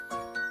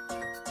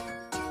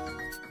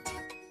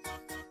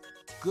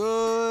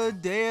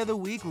Good day of the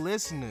week,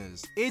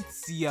 listeners.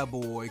 It's ya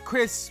boy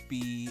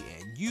Crispy,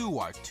 and you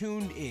are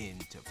tuned in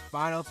to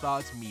Final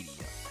Thoughts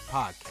Media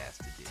Podcast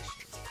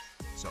Edition.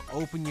 So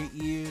open your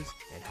ears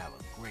and have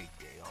a great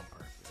day on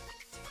purpose.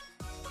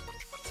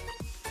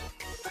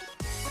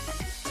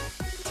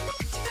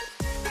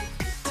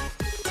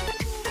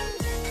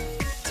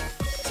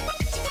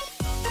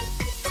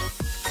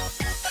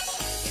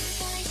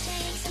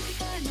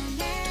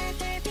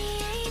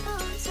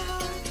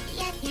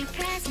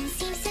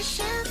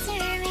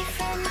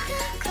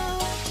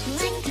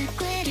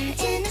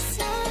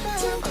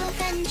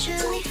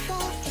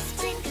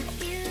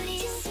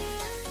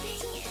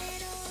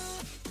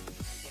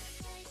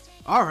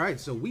 All right,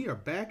 so we are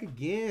back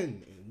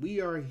again, and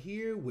we are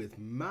here with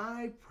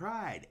My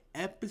Pride,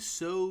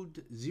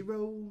 episode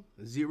 002.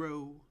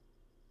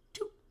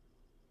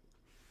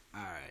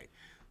 All right,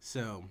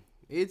 so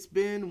it's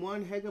been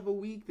one heck of a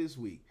week this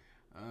week.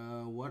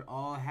 What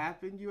all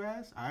happened, you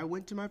ask? I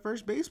went to my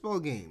first baseball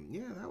game.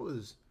 Yeah, that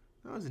was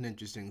an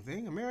interesting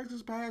thing.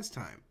 America's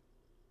pastime.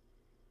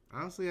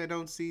 Honestly, I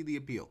don't see the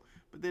appeal.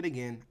 But then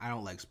again, I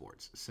don't like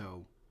sports,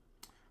 so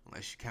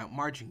unless you count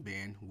marching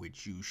band,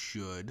 which you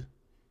should.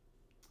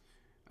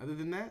 Other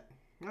than that,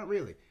 not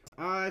really.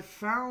 I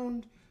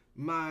found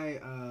my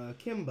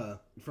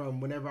Kimba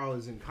from whenever I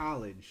was in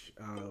college.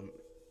 I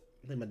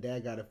think my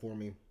dad got it for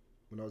me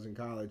when I was in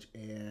college,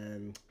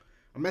 and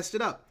I messed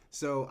it up.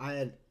 So I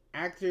had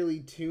actually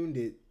tuned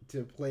it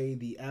to play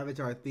the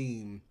Avatar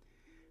theme,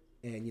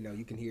 and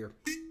you can hear.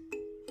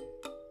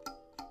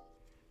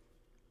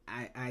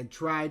 I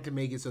tried to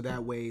make it so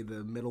that way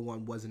the middle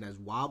one wasn't as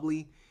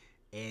wobbly,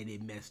 and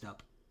it messed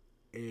up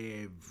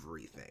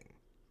everything.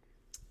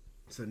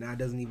 So now it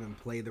doesn't even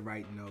play the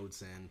right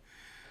notes, and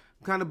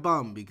I'm kind of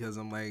bummed because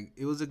I'm like,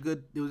 it was a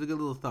good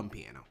little thumb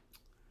piano.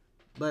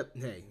 But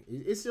hey,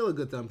 it's still a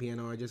good thumb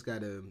piano. I just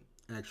gotta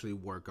actually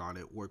work on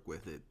it, work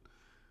with it.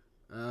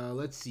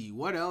 Let's see,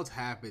 what else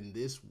happened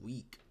this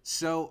week?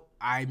 So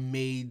I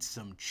made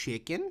some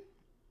chicken,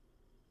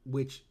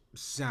 which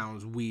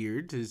sounds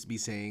weird to be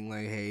saying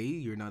like, hey,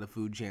 you're not a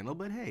food channel,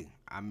 but hey,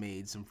 I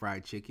made some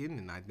fried chicken,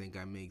 and I think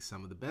I make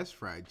some of the best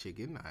fried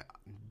chicken. I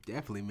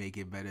definitely make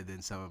it better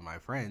than some of my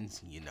friends.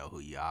 You know who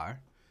you are.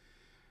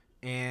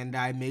 And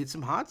I made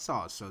some hot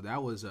sauce, so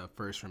that was a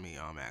first for me,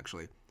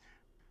 actually.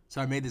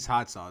 So I made this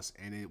hot sauce,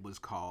 and it was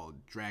called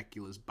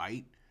Dracula's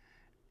Bite,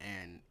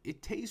 and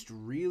it tastes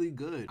really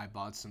good. I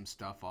bought some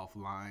stuff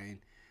offline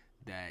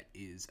that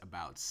is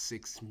about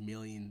 6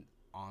 million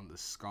on the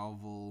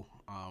Scoville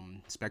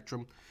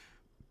spectrum.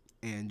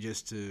 And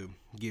just to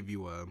give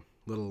you a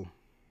little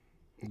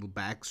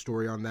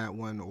backstory on that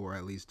one, or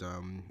at least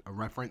a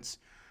reference,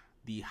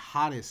 the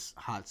hottest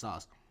hot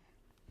sauce,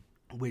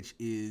 which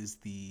is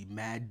the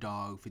Mad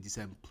Dog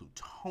 57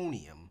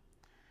 Plutonium,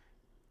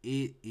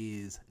 it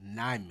is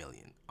 9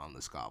 million on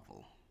the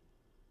Scoville,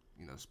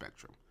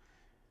 spectrum.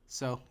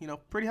 So,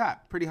 pretty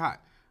hot.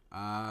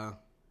 I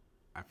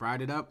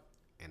fried it up,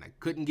 and I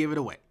couldn't give it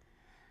away.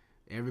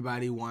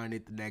 Everybody wanted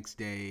it the next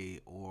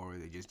day, or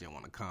they just didn't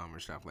want to come or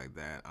stuff like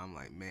that. I'm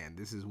like, man,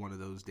 this is one of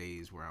those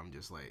days where I'm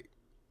just like,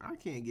 I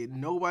can't get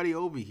nobody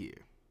over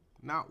here.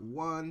 Not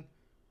one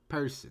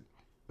person.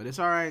 But it's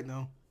all right,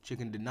 no.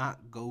 Chicken did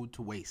not go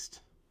to waste.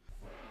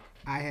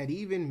 I had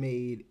even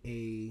made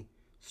a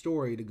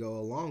story to go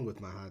along with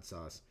my hot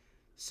sauce.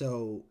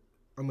 So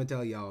I'm going to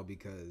tell y'all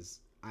because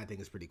I think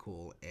it's pretty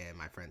cool, and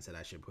my friend said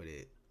I should put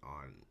it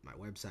on my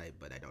website,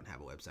 but I don't have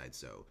a website,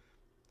 so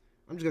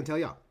I'm just going to tell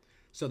y'all.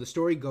 So the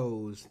story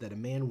goes that a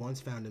man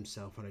once found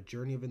himself on a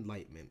journey of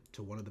enlightenment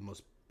to one of the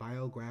most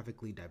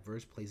biographically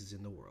diverse places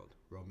in the world,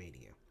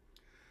 Romania.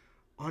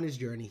 On his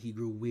journey, he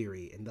grew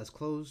weary and thus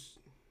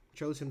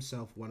chose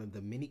himself one of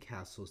the many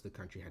castles the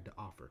country had to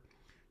offer.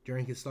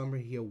 During his slumber,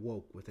 he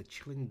awoke with a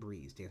chilling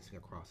breeze dancing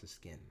across his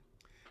skin.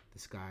 The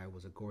sky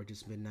was a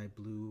gorgeous midnight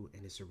blue,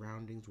 and his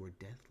surroundings were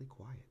deathly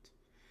quiet.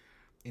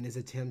 In his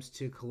attempts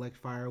to collect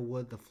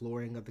firewood, the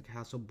flooring of the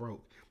castle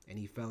broke, and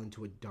he fell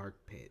into a dark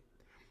pit.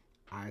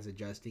 Eyes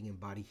adjusting and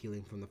body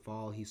healing from the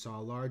fall, he saw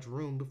a large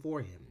room before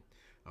him,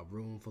 a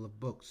room full of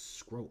books,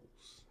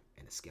 scrolls,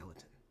 and a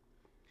skeleton.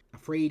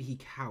 Afraid, he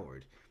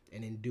cowered,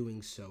 and in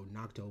doing so,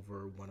 knocked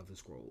over one of the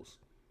scrolls.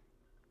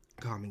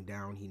 Calming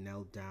down, he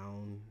knelt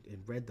down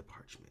and read the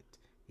parchment.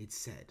 It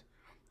said,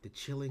 "The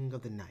chilling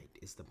of the night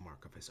is the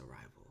mark of his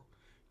arrival.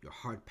 Your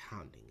heart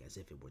pounding as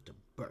if it were to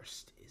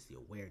burst is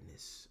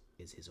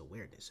his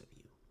awareness of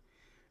you,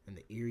 and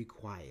the eerie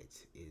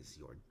quiet is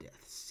your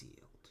death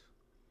sealed."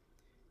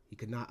 He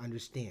could not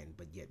understand,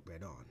 but yet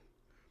read on.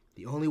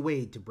 "The only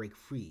way to break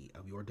free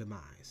of your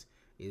demise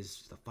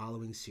is the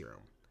following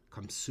serum,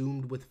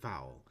 consumed with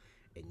foul,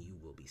 and you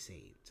will be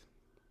saved."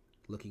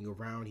 Looking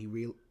around, he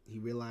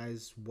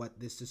realized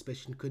what this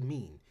suspicion could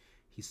mean.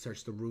 He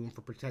searched the room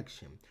for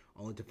protection,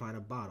 only to find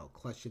a bottle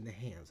clutched in the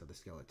hands of the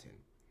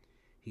skeleton.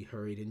 He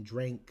hurried and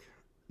drank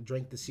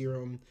the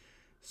serum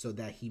so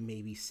that he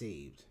may be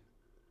saved.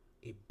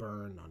 It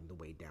burned on the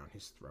way down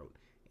his throat,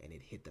 and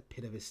it hit the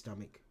pit of his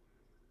stomach,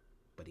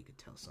 but he could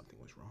tell something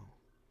was wrong.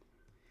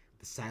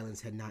 The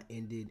silence had not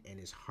ended, and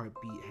his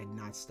heartbeat had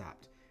not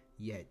stopped,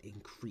 yet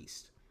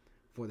increased.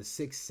 For the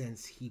sixth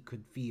sense, he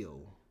could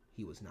feel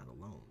he was not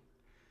alone.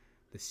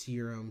 The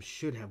serum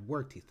should have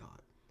worked, he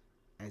thought.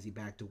 As he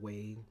backed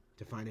away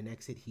to find an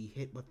exit, he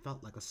hit what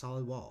felt like a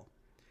solid wall.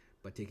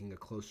 But taking a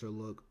closer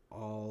look,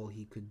 all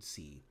he could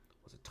see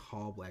was a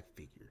tall black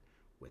figure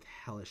with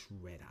hellish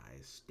red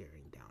eyes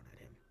staring down at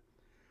him.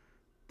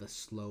 The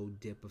slow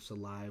dip of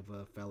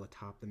saliva fell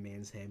atop the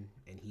man's head,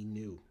 and he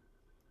knew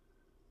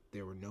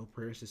there were no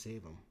prayers to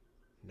save him,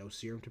 no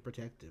serum to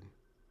protect him.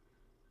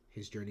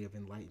 His journey of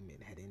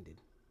enlightenment had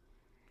ended.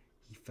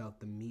 He felt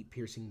the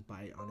meat-piercing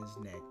bite on his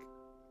neck,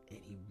 and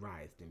he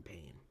writhed in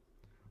pain.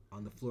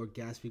 On the floor,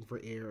 gasping for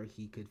air,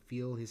 he could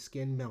feel his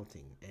skin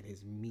melting and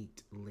his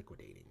meat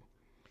liquidating.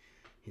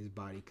 His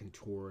body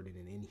contoured in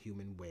an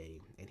inhuman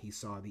way, and he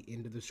saw the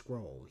end of the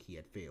scroll he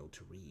had failed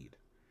to read.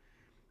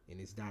 In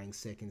his dying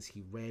seconds,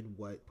 he read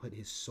what put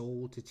his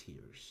soul to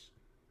tears.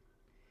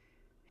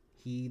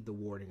 Heed the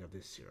warning of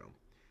this serum.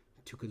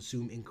 To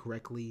consume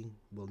incorrectly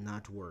will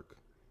not work.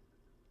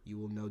 You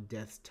will know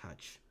death's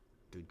touch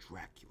through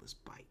Dracula's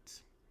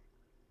bite.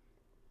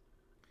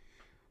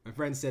 My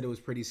friend said it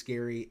was pretty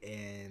scary,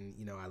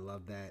 and, I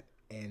love that.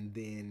 And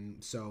then,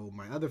 so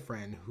my other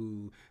friend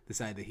who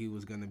decided that he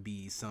was going to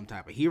be some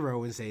type of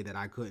hero and say that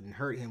I couldn't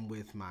hurt him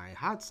with my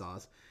hot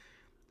sauce,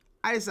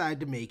 I decided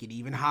to make an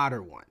even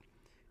hotter one.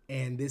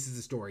 And this is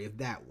the story of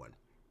that one.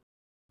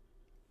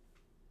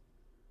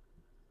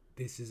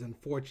 This is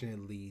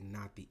unfortunately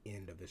not the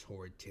end of this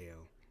horrid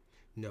tale.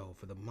 No,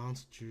 for the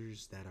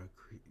monsters that are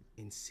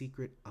in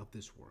secret of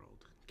this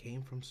world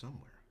came from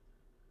somewhere,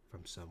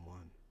 from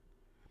someone.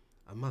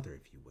 A mother,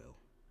 if you will,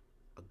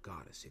 a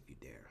goddess, if you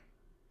dare.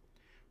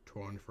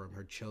 Torn from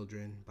her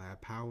children by a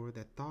power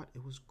that thought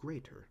it was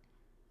greater,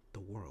 the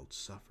world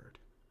suffered.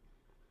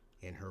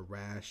 In her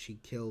wrath, she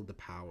killed the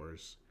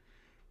powers,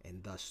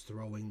 and thus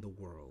throwing the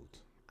world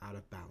out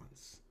of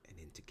balance and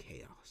into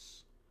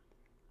chaos.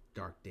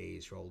 Dark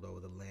days rolled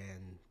over the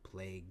land,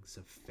 plagues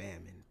of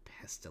famine,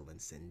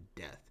 pestilence, and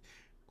death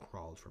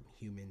crawled from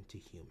human to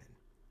human,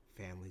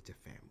 family to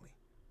family,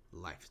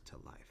 life to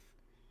life,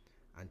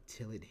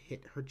 until it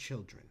hit her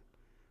children,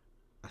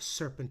 a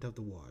serpent of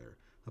the water,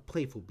 a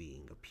playful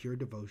being of pure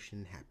devotion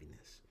and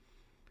happiness,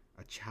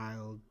 a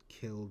child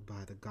killed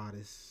by the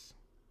goddess'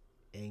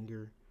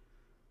 anger,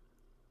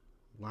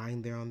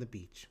 lying there on the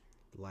beach,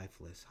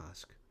 lifeless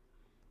husk.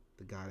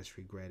 The goddess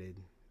regretted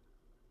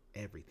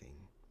everything,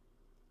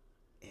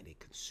 and it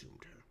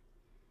consumed her.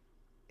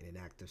 In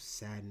an act of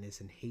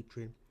sadness and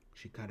hatred,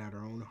 she cut out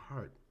her own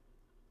heart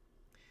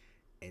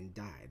and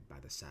died by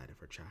the side of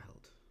her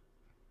child.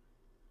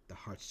 The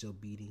heart still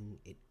beating,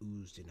 it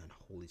oozed an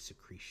unholy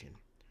secretion,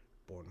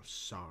 born of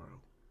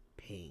sorrow,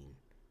 pain,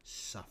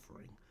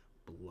 suffering,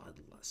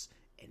 bloodlust,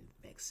 and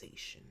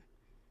vexation.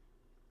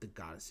 The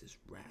goddess's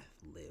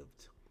wrath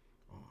lived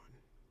on,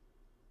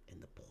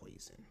 and the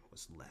poison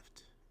was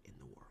left in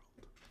the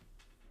world.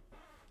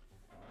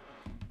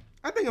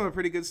 I think I'm a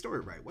pretty good story,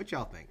 right? What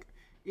y'all think?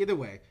 Either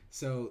way,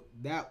 so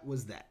that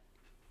was that.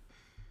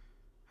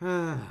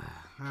 All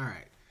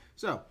right.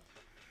 So,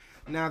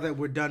 now that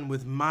we're done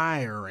with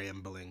my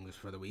ramblings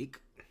for the week,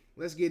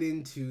 let's get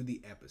into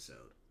the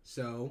episode.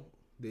 So,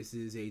 this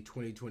is a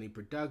 2020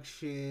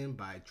 production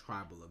by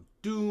Tribal of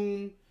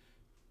Doom.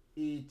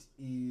 It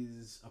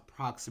is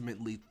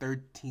approximately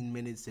 13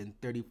 minutes and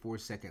 34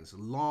 seconds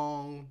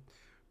long,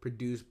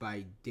 produced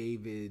by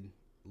David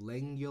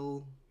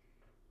Lengyel,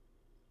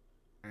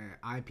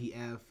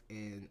 IPF,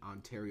 and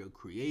Ontario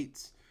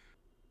Creates.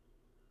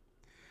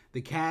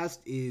 The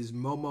cast is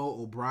Momo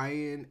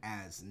O'Brien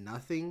as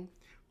Nothing,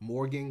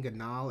 Morgan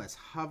Ganal as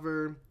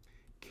Hover,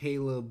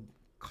 Caleb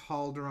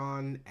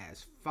Calderon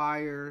as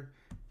Fire,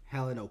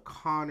 Helen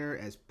O'Connor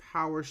as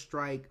Power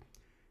Strike,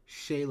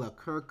 Shayla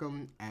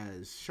Kirkham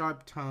as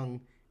Sharp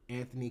Tongue,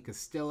 Anthony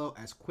Costello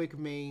as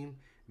Quickmane,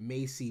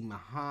 Macy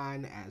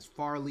Mahan as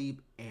Farleap,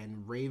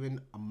 and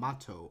Raven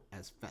Amato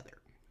as Feather.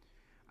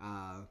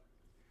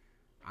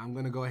 I'm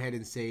going to go ahead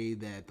and say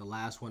that the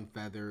last one,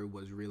 Feather,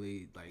 was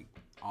really like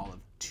all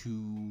of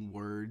 2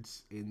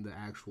 words in the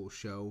actual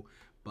show,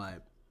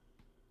 but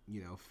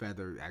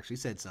Feather actually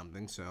said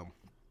something, so,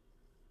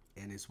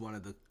 and it's one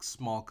of the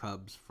small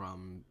cubs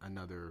from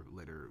another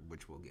litter,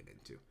 which we'll get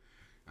into.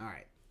 All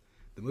right.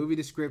 The movie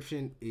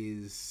description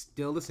is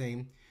still the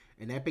same.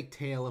 An epic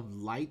tale of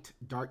light,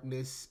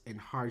 darkness, and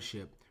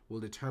hardship will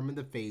determine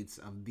the fates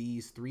of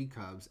these 3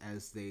 cubs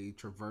as they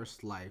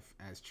traverse life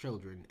as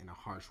children in a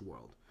harsh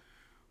world,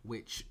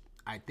 which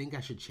I think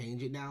I should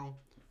change it now.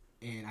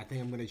 And I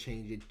think I'm going to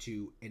change it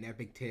to an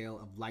epic tale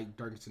of light,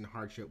 darkness, and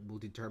hardship will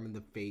determine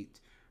the fate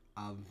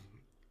of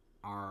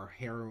our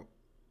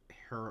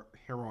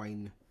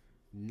heroine,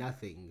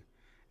 Nothing,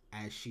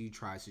 as she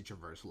tries to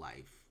traverse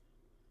life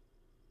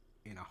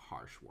in a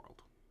harsh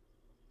world.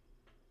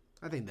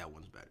 I think that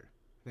one's better.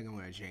 I think I'm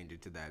going to change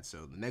it to that.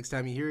 So the next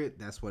time you hear it,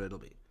 that's what it'll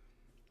be.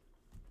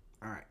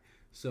 All right.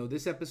 So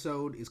this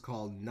episode is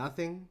called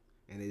Nothing,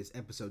 and it is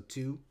episode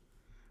 2.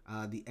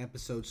 The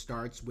episode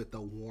starts with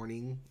a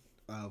warning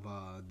of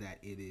that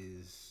it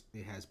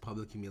has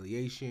public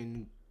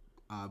humiliation,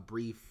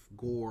 brief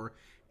gore,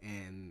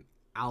 and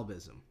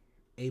ableism.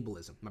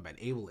 My bad,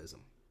 ableism.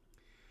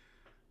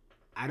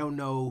 I don't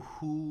know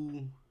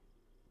who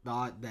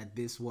thought that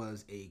this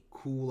was a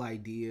cool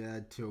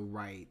idea to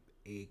write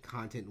a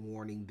content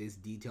warning this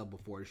detailed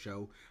before the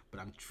show, but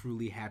I'm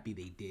truly happy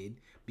they did,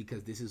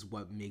 because this is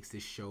what makes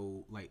this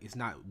show, like, it's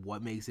not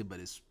what makes it, but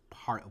it's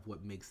part of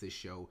what makes this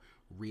show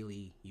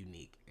really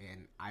unique.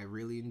 And I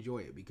really enjoy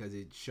it because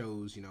it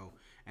shows,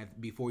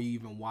 before you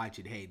even watch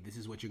it, hey, this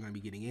is what you're going to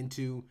be getting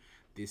into.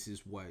 This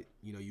is what,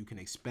 you can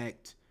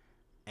expect.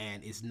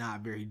 And it's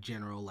not very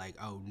general, like,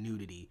 oh,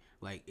 nudity.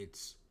 Like,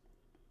 it's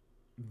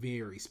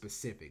very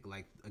specific,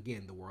 like,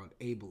 again, the word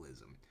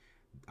ableism.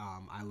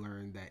 I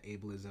learned that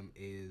ableism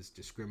is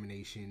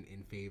discrimination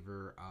in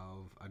favor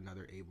of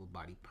another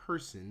able-bodied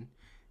person,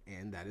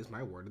 and that is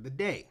my word of the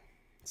day.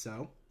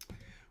 So,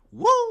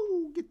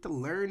 woo, get to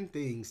learn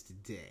things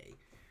today.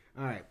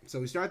 All right, so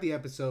we start the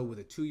episode with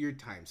a 2-year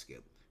time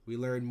skip. We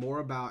learn more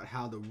about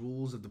how the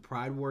rules of the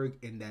Pride work,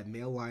 and that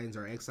male lions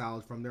are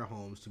exiled from their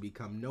homes to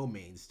become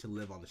nomads to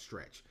live on the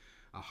stretch,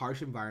 a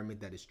harsh environment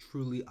that is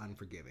truly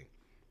unforgiving.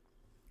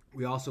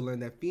 We also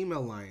learned that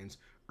female lions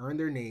earn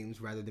their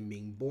names rather than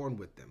being born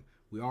with them.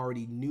 We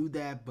already knew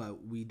that,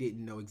 but we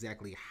didn't know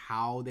exactly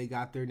how they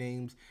got their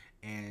names,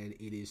 and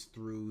it is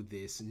through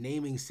this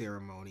naming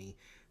ceremony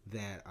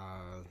that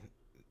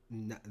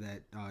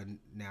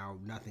now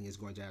nothing is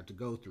going to have to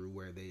go through,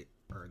 where they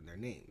earn their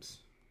names.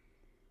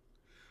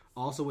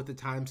 Also, with the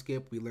time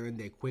skip, we learned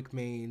that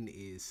Quickmane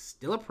is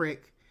still a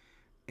prick,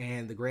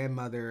 and the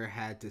grandmother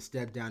had to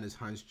step down as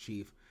Hunt's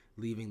chief,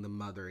 leaving the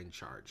mother in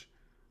charge.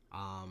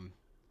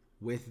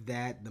 With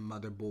that, the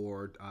mother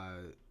bore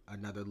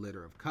another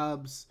litter of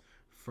cubs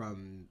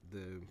from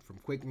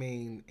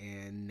Quickmane,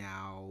 and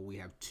now we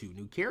have 2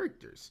 new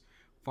characters,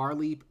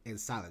 Farleap and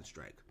Silent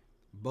Strike,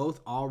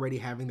 both already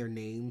having their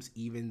names,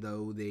 even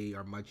though they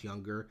are much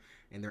younger,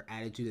 and their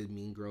attitude as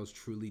mean girls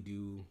truly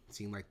do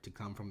seem like to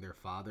come from their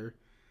father.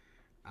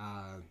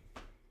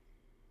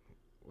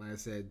 Like I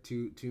said,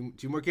 two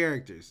more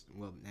characters.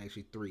 Well,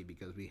 actually 3,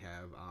 because we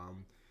have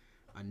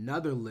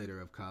another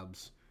litter of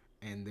cubs,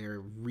 and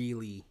they're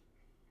really,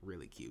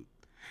 really cute.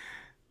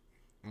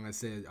 And I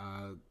said,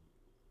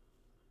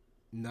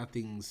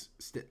 Nothing's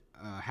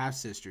half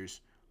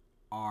sisters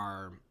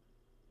are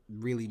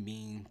really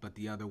mean, but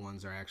the other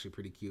ones are actually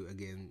pretty cute.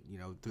 Again,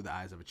 through the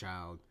eyes of a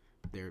child,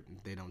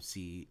 they don't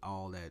see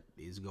all that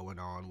is going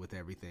on with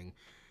everything.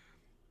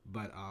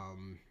 But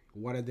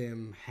one of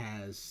them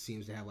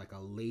seems to have like a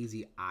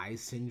lazy eye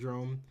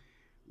syndrome,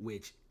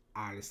 which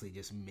honestly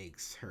just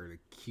makes her the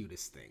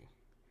cutest thing.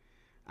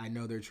 I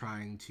know they're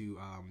trying to.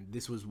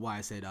 This was why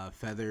I said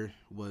Feather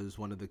was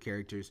one of the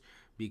characters,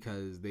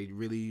 because they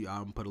really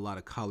put a lot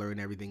of color and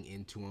everything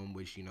into him,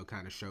 which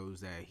kind of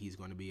shows that he's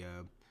going to be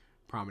a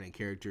prominent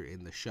character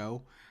in the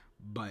show.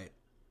 But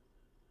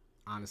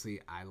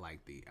honestly, I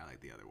like the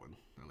other one.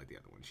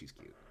 She's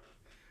cute.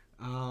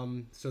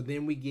 So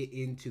then we get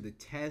into the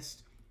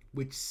test,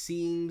 which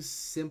seems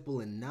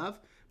simple enough,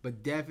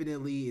 but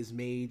definitely is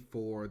made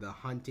for the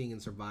hunting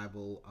and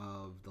survival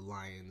of the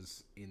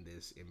lions in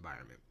this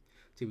environment.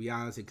 To be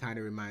honest, it kind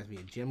of reminds me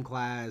of gym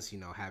class,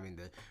 having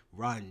to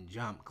run,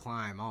 jump,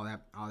 climb, all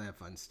that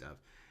fun stuff.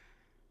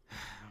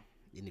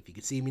 And if you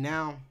can see me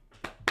now,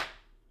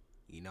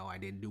 I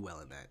didn't do well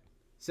in that.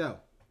 So,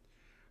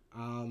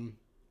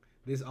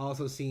 this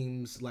also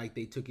seems like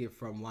they took it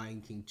from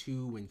Lion King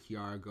 2, when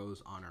Kiara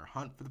goes on her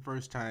hunt for the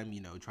first time,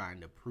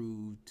 trying to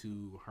prove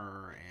to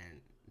her and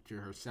to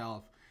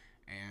herself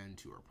and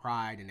to her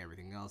pride and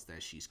everything else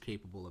that she's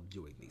capable of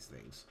doing these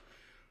things.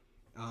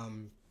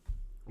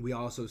 We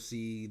also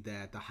see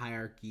that the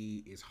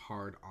hierarchy is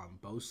hard on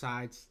both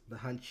sides. The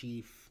hunt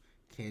chief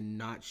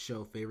cannot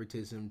show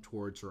favoritism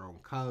towards her own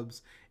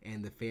cubs,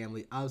 and the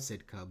family of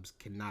said cubs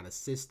cannot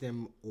assist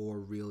them or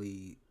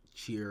really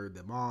cheer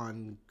them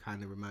on.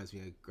 Kind of reminds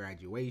me of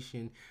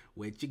graduation,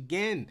 which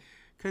again,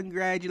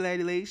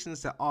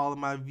 congratulations to all of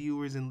my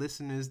viewers and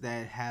listeners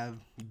that have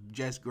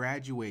just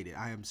graduated.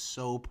 I am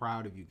so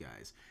proud of you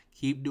guys.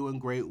 Keep doing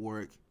great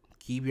work.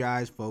 Keep your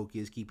eyes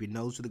focused. Keep your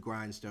nose to the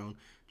grindstone.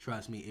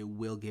 Trust me, it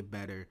will get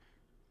better.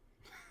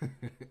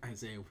 I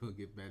say it will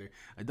get better.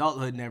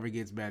 Adulthood never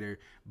gets better,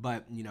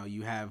 but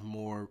you have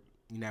more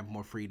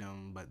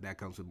freedom, but that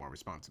comes with more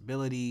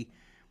responsibility.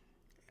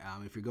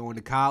 If you're going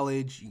to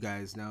college, you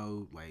guys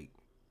know, like,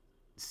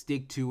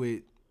 stick to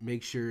it.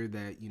 Make sure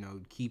that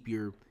keep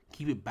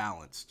it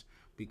balanced,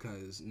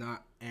 because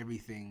not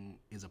everything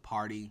is a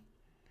party,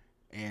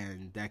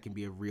 and that can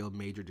be a real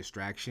major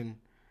distraction.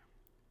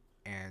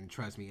 And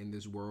trust me, in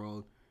this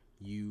world,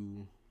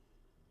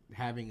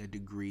 having a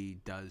degree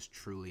does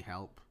truly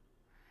help.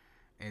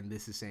 And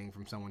this is saying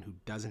from someone who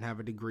doesn't have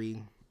a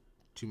degree.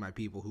 To my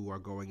people who are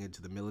going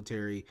into the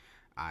military,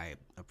 I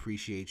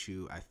appreciate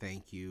you. I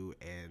thank you,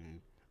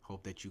 and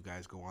hope that you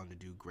guys go on to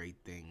do great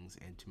things.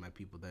 And to my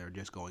people that are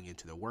just going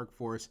into the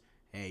workforce,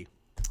 hey,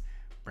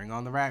 bring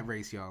on the rat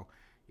race, y'all.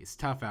 It's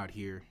tough out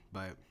here,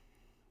 but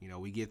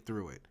we get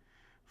through it.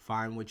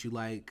 Find what you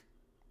like,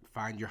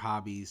 find your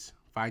hobbies,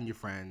 find your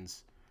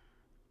friends,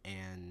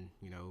 and,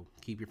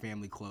 keep your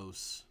family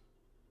close.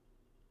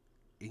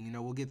 And,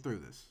 we'll get through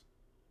this.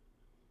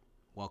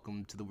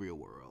 Welcome to the real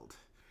world.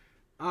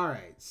 All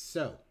right,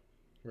 so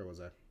where was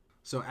I?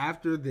 So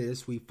after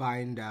this, we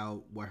find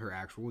out what her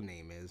actual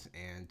name is,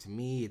 and to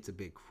me, it's a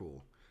bit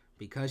cruel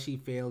because she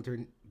failed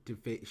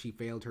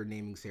her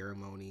naming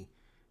ceremony,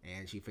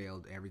 and she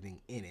failed everything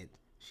in it.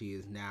 She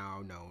is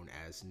now known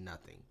as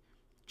Nothing.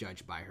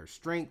 Judged by her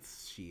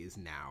strengths, she is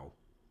now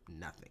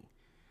Nothing.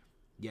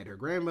 Yet her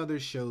grandmother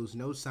shows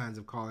no signs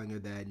of calling her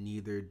that,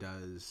 neither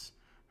does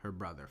her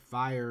brother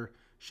Fire,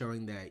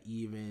 showing that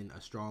even a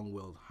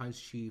strong-willed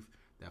hunts chief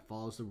that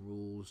follows the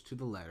rules to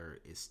the letter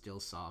is still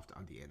soft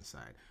on the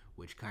inside,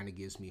 which kind of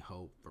gives me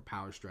hope for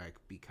Power Strike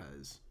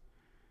because,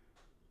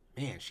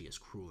 man, she is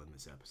cruel in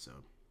this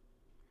episode.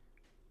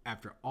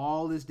 After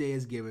all this day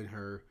has given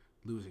her,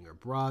 losing her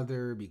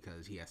brother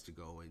because he has to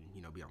go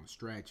and, be on the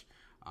stretch,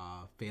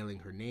 failing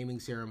her naming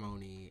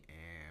ceremony,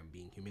 and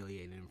being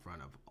humiliated in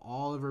front of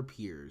all of her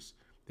peers,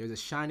 there's a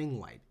shining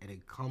light, and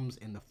it comes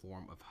in the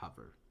form of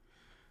Hover.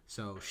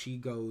 So she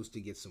goes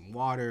to get some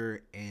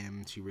water,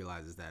 and she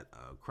realizes that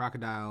a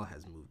crocodile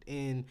has moved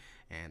in,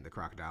 and the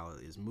crocodile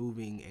is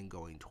moving and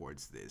going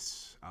towards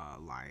this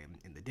lion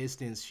in the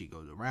distance. She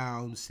goes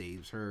around,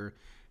 saves her,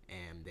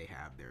 and they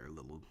have their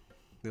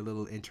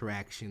little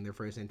interaction, their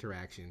first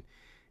interaction,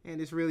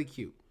 and it's really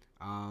cute.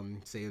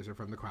 Saves her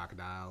from the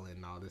crocodile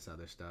and all this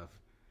other stuff.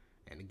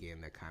 And again,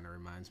 that kind of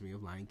reminds me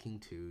of Lion King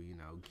 2,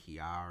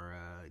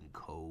 Kiara and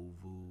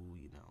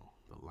Kovu,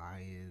 the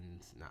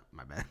lions, not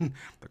my bad,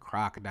 the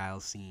crocodile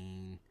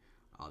scene,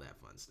 all that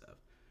fun stuff.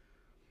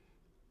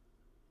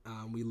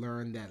 We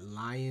learned that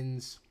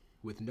lions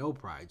with no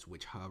prides,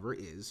 which Hover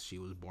is, she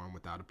was born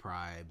without a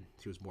pride,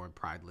 she was born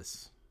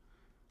prideless.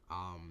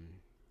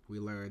 We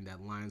learned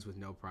that lions with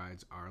no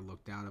prides are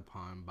looked down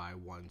upon by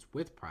ones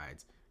with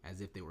prides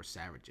as if they were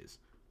savages.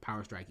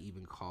 Power Strike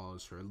even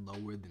calls her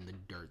lower than the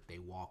dirt they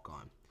walk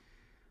on.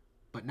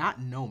 But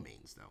not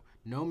no-mains, though.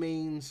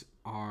 No-mains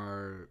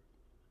are,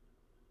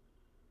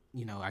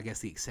 I guess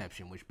the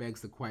exception, which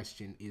begs the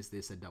question, is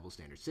this a double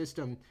standard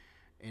system?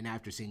 And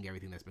after seeing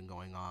everything that's been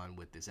going on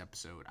with this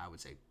episode, I would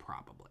say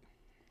probably.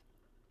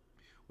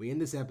 We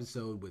end this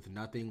episode with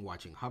Nothing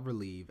watching Hover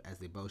leave as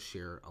they both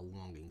share a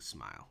longing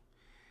smile.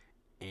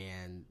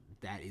 And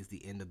that is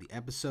the end of the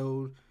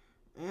episode.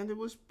 And it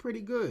was pretty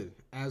good.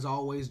 As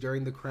always,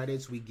 during the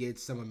credits, we get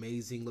some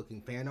amazing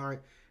looking fan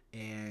art.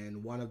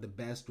 And one of the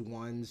best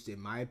ones, in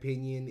my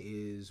opinion,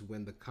 is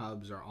when the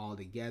Cubs are all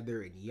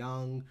together and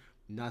young.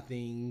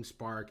 Nothing,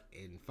 Spark,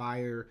 and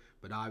Fire.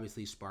 But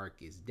obviously Spark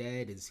is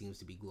dead and seems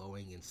to be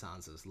glowing in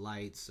Sansa's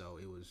light. So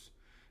it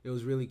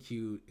was really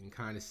cute and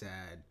kind of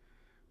sad.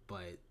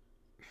 But,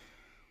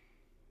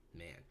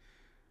 man,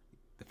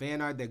 the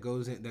fan art that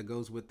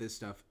goes with this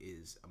stuff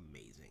is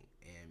amazing.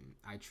 And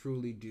I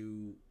truly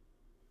do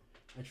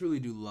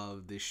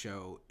love this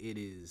show. It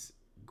is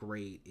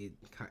great.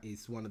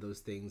 It's one of those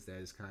things that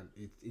is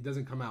it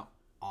doesn't come out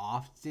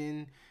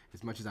often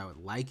as much as I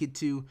would like it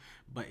to,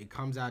 but it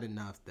comes out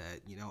enough that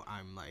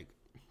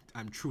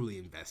I'm truly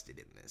invested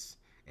in this.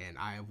 And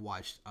I have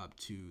watched up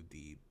to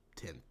the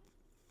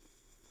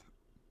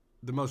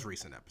most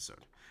recent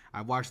episode.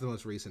 I've watched the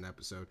most recent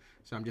episode,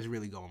 so I'm just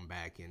really going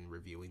back and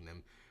reviewing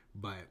them,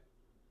 but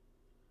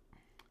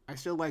I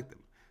still like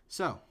them.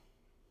 So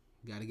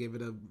Gotta give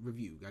it a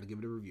review.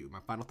 My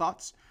final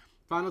thoughts.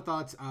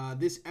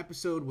 This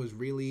episode was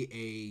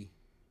really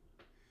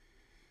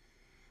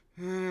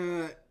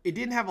it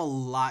didn't have a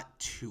lot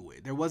to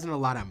it. There wasn't a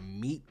lot of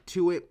meat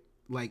to it.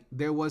 Like,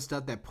 there was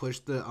stuff that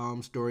pushed the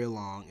story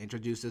along,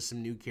 introduced us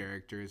some new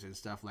characters and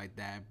stuff like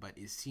that, but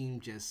it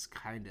seemed just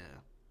kind of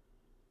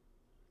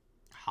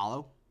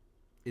hollow,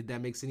 if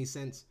that makes any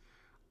sense.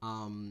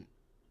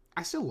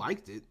 I still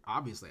liked it.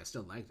 Obviously, I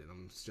still liked it.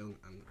 I'm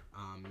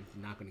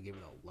not going to give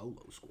it a low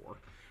score.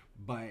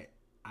 But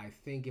I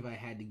think if I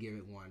had to give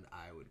it one,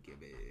 I would give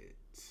it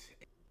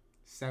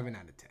 7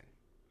 out of 10.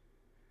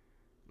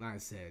 Like I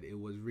said, it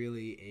was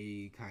really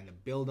a kind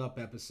of build-up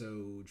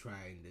episode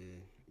trying to,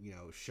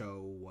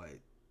 show what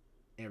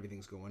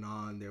everything's going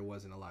on. There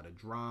wasn't a lot of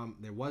drama.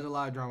 There was a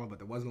lot of drama, but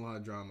there wasn't a lot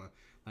of drama.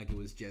 Like, it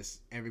was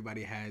just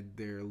everybody had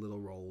their little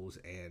roles,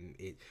 and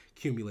it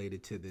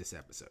accumulated to this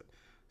episode.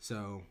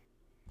 So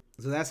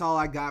that's all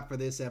I got for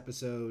this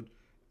episode,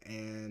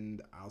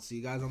 and I'll see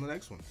you guys on the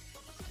next one.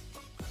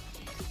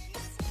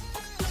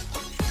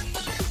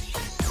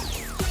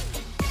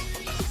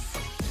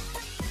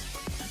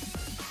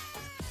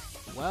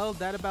 Well,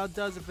 that about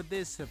does it for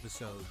this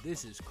episode.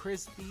 This is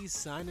Chris B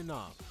signing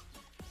off.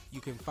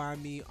 You can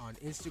find me on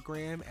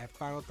Instagram at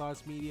Final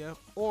Thoughts Media,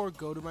 or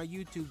go to my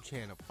YouTube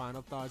channel,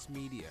 Final Thoughts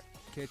Media.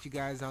 Catch you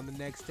guys on the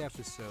next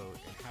episode,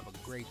 and have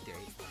a great day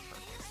on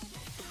purpose.